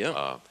choices.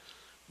 Yeah.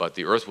 But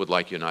the earth would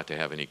like you not to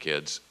have any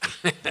kids,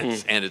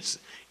 and it's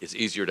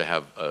easier to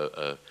have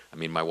I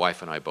mean, my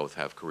wife and I both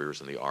have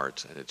careers in the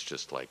arts, and it's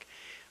just like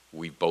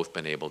we've both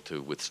been able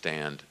to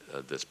withstand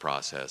this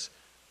process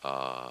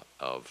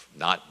of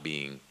not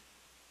being,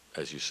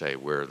 as you say,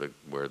 where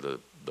the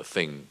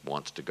thing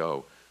wants to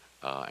go,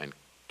 and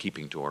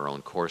keeping to our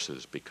own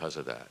courses because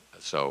of that.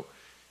 So,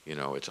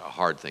 it's a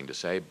hard thing to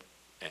say,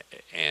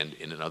 and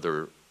in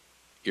another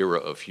era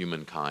of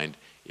humankind,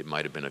 it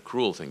might have been a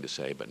cruel thing to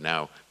say, but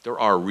now there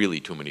are really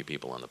too many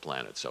people on the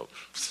planet, so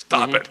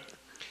stop it.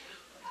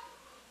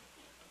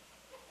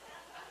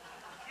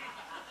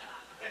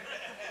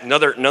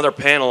 Another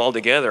panel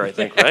altogether, I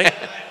think,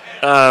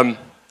 right?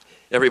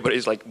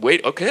 Everybody's like,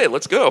 wait, okay,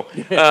 let's go.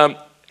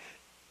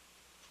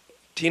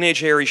 Teenage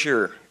Harry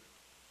Shearer,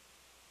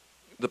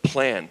 the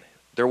plan.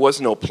 There was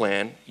no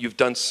plan. You've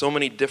done so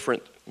many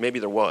different, maybe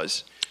there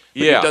was,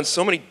 but Yeah. you've done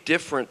so many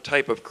different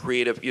type of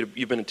creative,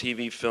 you've been in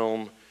TV,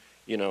 film,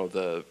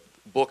 the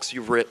books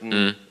you've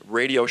written,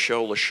 radio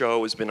show, Le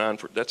Show has been on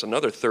for, that's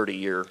another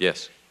 30-year.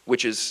 Yes.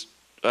 Which is,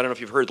 I don't know if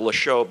you've heard Le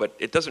Show, but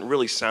it doesn't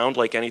really sound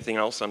like anything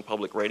else on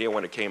public radio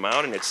when it came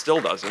out, and it still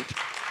doesn't.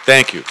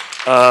 Thank you.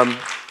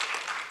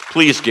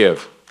 Please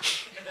give.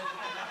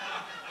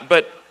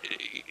 But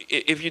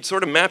if you'd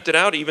sort of mapped it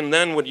out, even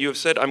then, would you have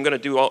said, I'm going to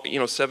do all,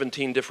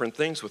 17 different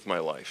things with my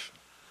life?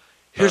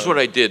 Here's what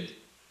I did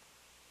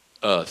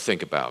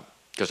think about,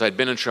 because I'd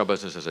been in show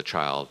business as a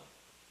child,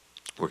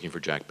 working for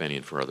Jack Benny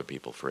and for other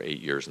people for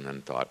 8 years, and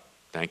then thought,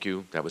 thank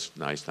you, that was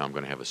nice, now I'm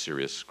going to have a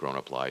serious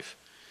grown-up life.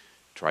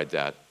 Tried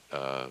that,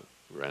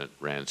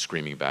 ran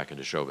screaming back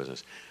into show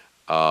business.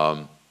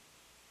 I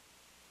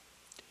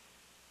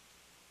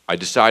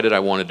decided I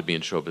wanted to be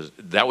in show business.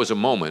 That was a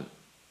moment.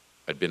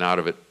 I'd been out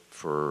of it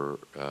for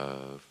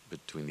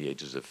between the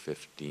ages of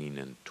 15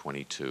 and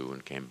 22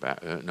 and came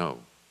back,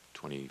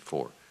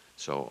 24.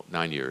 So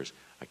 9 years.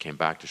 I came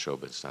back to show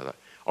business. And I thought,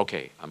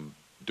 okay, I'm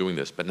doing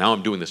this, but now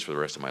I'm doing this for the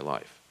rest of my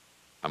life.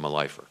 I'm a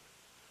lifer.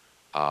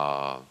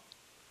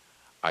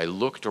 I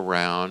looked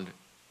around,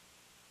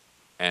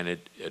 and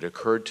it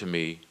occurred to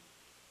me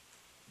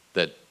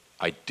that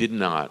I did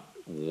not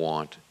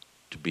want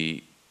to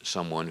be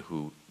someone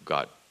who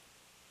got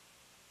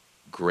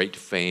great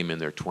fame in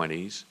their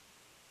 20s,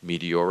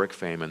 meteoric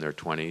fame in their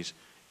 20s,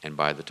 and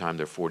by the time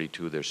they're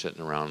 42, they're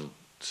sitting around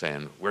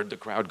saying, where'd the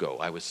crowd go?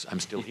 I'm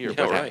still here.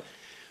 Yeah, right.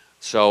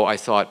 So I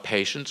thought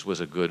patience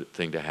was a good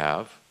thing to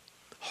have,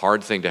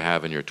 hard thing to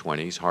have in your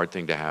 20s, hard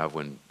thing to have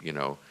when,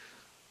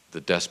 the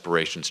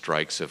desperation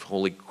strikes of,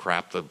 holy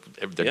crap,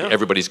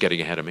 everybody's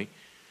getting ahead of me.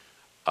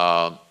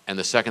 And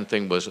the second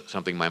thing was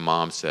something my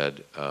mom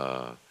said,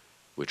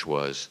 which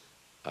was,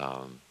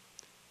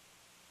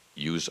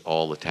 use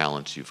all the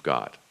talents you've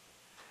got.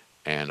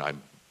 And I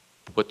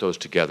put those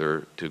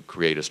together to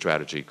create a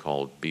strategy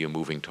called Be a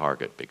Moving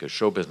Target, because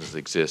show business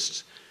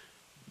exists,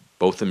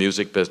 both the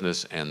music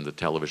business and the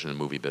television and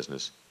movie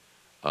business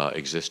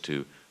exist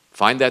to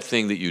find that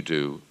thing that you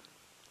do,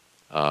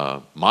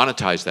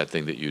 monetize that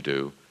thing that you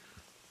do,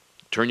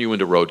 turn you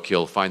into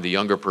roadkill, find the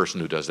younger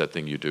person who does that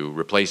thing you do,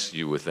 replace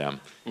you with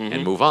them,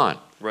 and move on.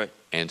 Right.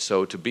 And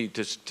so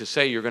to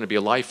say you're going to be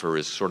a lifer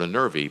is sort of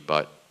nervy,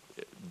 but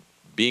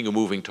being a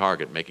moving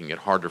target, making it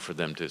harder for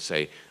them to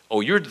say, oh,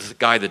 you're the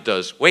guy that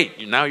does,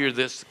 wait, now you're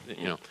this,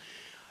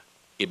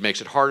 It makes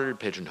it harder to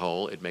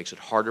pigeonhole, it makes it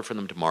harder for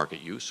them to market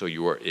you, so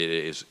it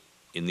is,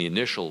 in the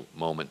initial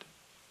moment,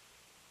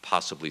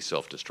 possibly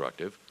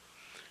self-destructive.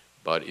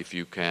 But if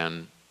you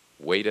can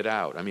wait it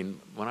out. I mean,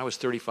 when I was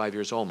 35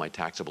 years old, my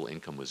taxable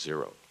income was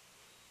zero.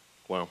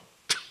 Wow.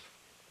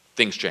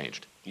 Things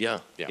changed. Yeah.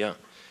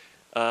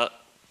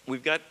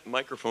 We've got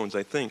microphones,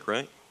 I think,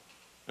 right?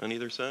 On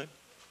either side?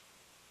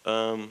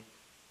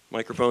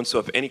 Microphones, so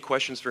if any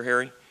questions for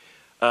Harry?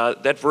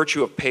 That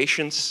virtue of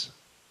patience,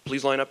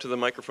 please line up to the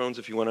microphones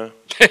if you want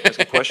to ask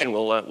a question.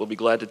 We'll be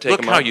glad to take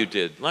them on. Look how you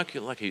did. Lucky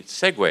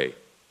segue.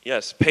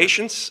 Yes,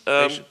 patience.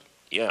 Patience.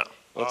 Yeah.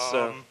 Let's.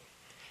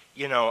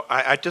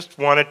 I just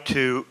wanted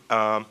to,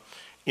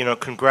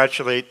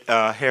 congratulate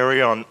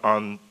Harry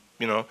on,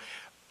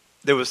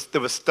 there was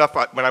stuff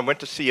when I went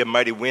to see A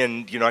Mighty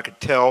Wind. I could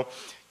tell,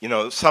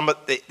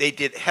 they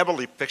did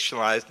heavily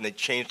fictionalized, and they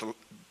changed,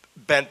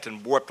 bent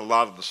and warped a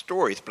lot of the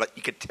stories. But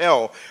you could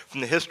tell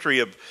from the history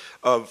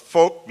of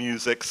folk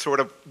music, sort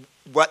of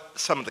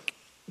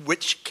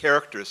which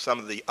characters some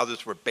of the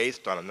others were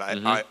based on,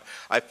 and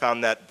I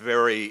found that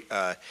very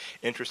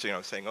interesting. I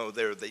was saying, oh,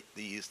 they're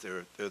these,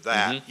 they're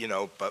that,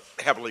 but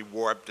heavily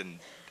warped and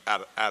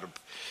out of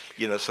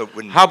so it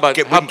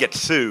wouldn't get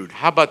sued.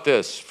 How about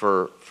this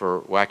for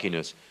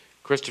wackiness?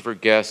 Christopher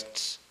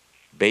Guest's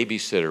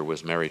babysitter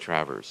was Mary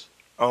Travers.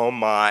 Oh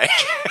my!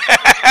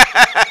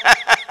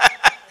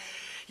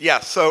 Yeah.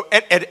 So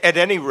at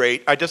any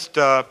rate, I just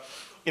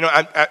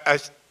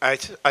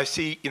I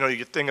see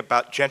your thing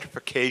about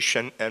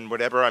gentrification and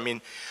whatever. I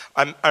mean,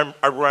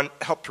 I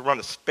help to run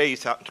a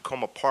space out in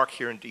Tacoma Park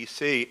here in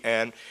D.C.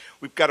 and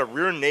we've got a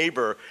rear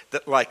neighbor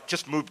that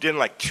just moved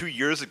in 2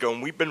 years ago,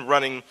 and we've been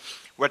running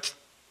what's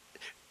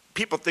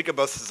people think of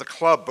us as a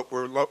club, but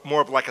we're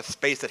more of a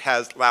space that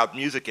has loud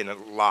music in it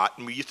a lot.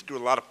 And we used to do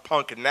a lot of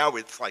punk, and now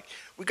it's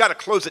we got to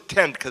close at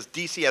 10 because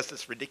DC has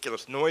this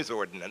ridiculous noise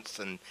ordinance,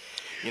 and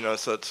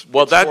so it's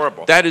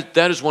horrible. That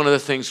is one of the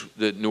things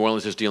that New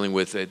Orleans is dealing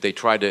with. They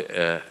tried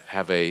to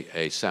have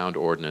a sound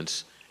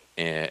ordinance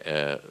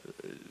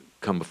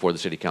come before the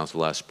city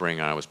council last spring,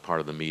 and I was part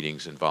of the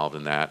meetings involved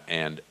in that.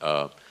 And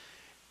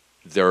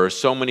there are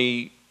so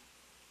many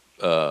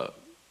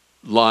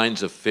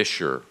lines of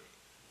fissure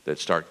that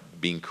start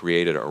being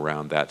created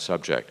around that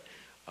subject.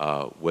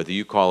 Whether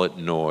you call it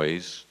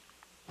noise,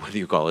 whether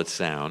you call it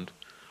sound,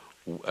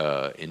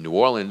 in New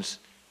Orleans,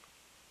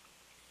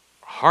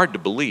 hard to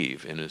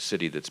believe in a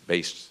city that's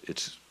based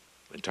its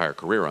entire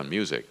career on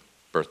music,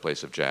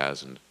 birthplace of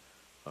jazz and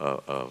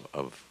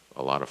of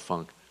a lot of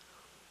funk.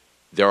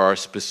 There are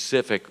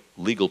specific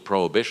legal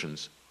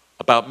prohibitions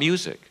about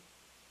music.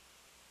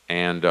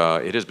 And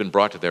it has been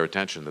brought to their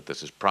attention that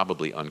this is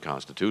probably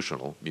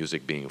unconstitutional,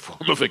 music being a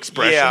form of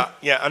expression.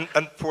 Yeah.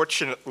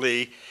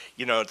 Unfortunately,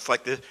 it's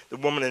like the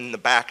woman in the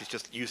back is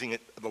just using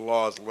the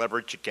law as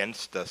leverage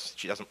against us.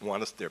 She doesn't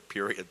want us there,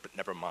 period, but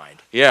never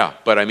mind. Yeah,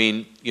 but I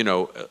mean,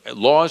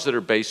 laws that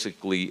are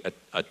basically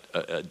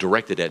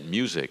directed at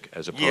music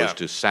as opposed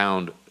to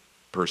sound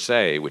per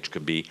se, which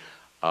could be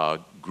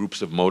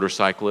groups of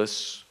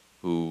motorcyclists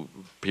who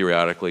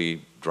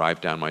periodically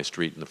drive down my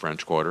street in the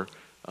French Quarter,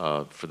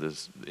 for the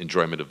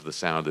enjoyment of the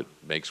sound it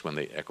makes when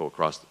they echo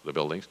across the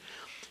buildings.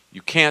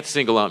 You can't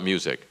single out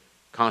music.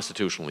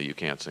 Constitutionally, you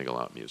can't single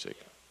out music.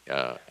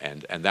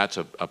 And that's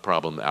a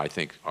problem that I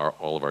think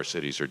all of our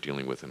cities are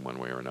dealing with in one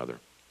way or another. Do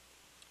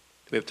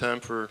we have time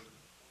for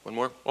one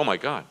more? Oh my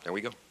God. There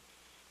we go.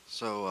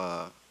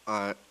 So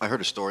I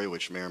heard a story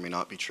which may or may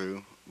not be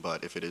true,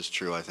 but if it is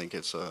true, I think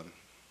it's,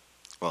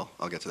 well,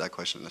 I'll get to that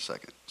question in a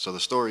second. So the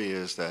story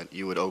is that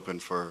you would open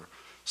for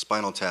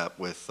Spinal Tap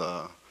with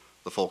the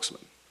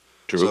Folksmen.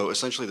 True. So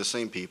essentially the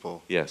same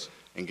people Yes.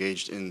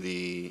 engaged in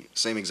the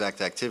same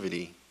exact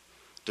activity,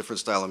 different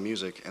style of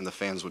music, and the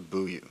fans would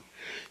boo you.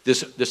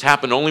 This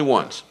happened only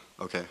once.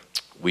 Okay.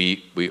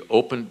 We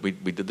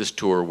did this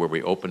tour where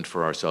we opened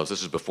for ourselves.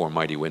 This is before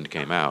Mighty Wind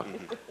came out.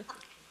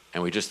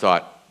 And we just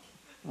thought,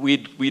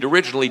 we'd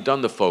originally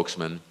done the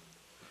Folksmen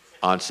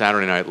on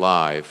Saturday Night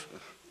Live,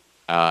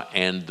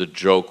 and the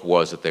joke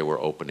was that they were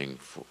opening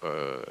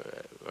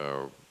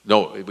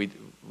no,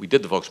 we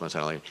did the Folksmen on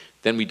Saturday Night.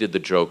 Then we did the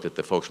joke that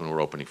the Folksmen were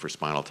opening for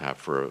Spinal Tap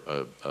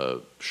for a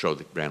show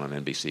that ran on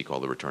NBC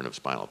called The Return of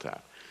Spinal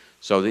Tap.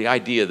 So the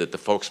idea that the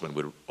Folksmen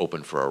would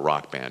open for a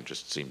rock band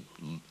just seemed,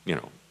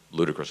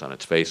 ludicrous on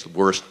its face,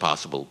 worst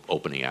possible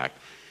opening act.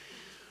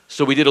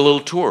 So we did a little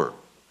tour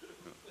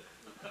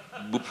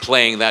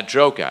playing that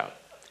joke out.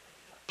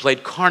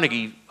 Played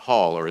Carnegie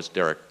Hall, or as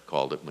Derek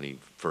called it when he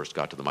first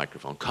got to the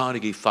microphone,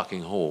 Carnegie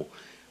fucking Hall.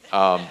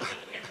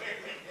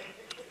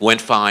 Went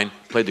fine.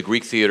 Played the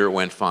Greek Theater,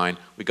 went fine.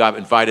 We got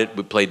invited,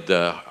 we played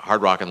the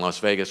Hard Rock in Las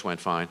Vegas, went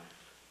fine.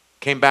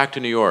 Came back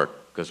to New York,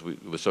 because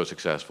it was so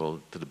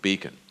successful, to the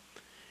Beacon.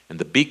 And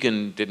the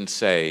Beacon didn't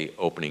say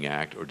opening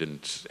act, or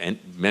didn't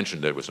mention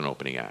that it was an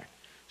opening act.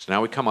 So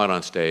now we come out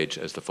on stage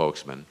as the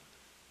Folksmen,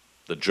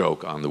 the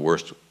joke on the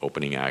worst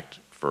opening act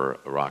for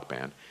a rock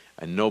band,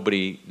 and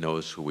nobody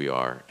knows who we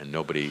are, and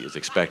nobody is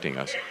expecting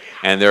us.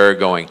 And they're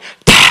going,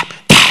 tap,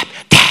 tap,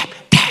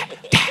 tap, tap,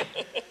 tap.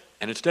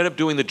 And instead of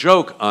doing the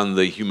joke on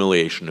the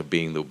humiliation of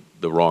being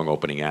the wrong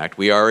opening act,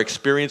 we are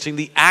experiencing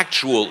the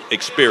actual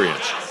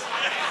experience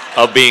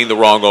of being the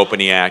wrong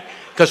opening act,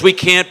 because we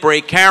can't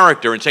break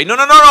character and say, no,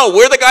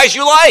 we're the guys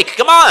you like,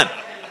 come on.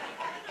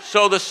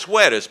 So the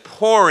sweat is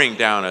pouring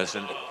down us,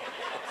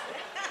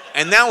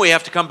 and now we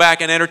have to come back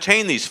and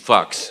entertain these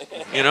fucks,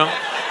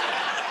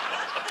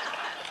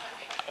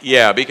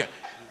 Yeah, because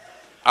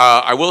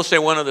I will say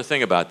one other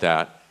thing about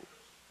that.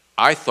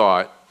 I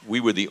thought we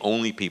were the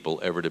only people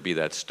ever to be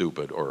that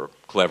stupid or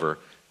clever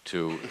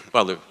to,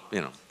 well,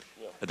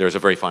 there's a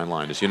very fine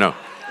line, as you know,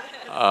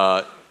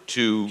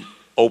 to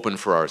open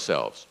for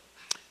ourselves.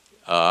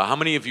 How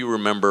many of you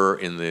remember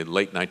in the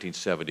late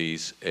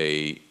 1970s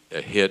a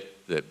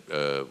hit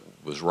that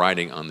was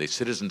riding on the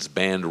citizens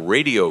band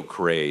radio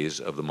craze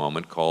of the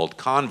moment called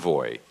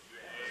Convoy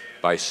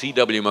by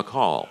C.W.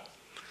 McCall.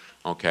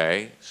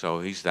 Okay, so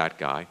he's that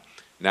guy.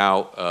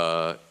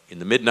 Now, in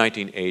the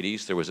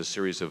mid-1980s, there was a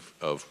series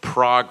of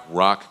prog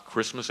rock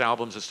Christmas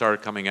albums that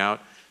started coming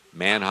out.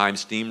 Mannheim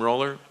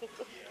Steamroller,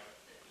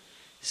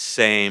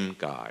 same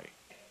guy.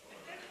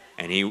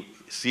 And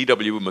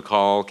C.W.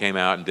 McCall came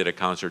out and did a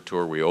concert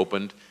tour. We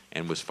opened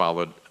and was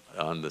followed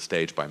on the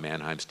stage by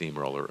Mannheim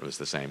Steamroller. It was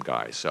the same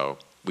guy. So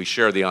we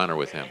share the honor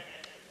with him.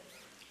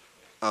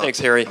 Thanks,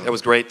 Harry. That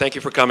was great. Thank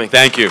you for coming.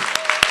 Thank you.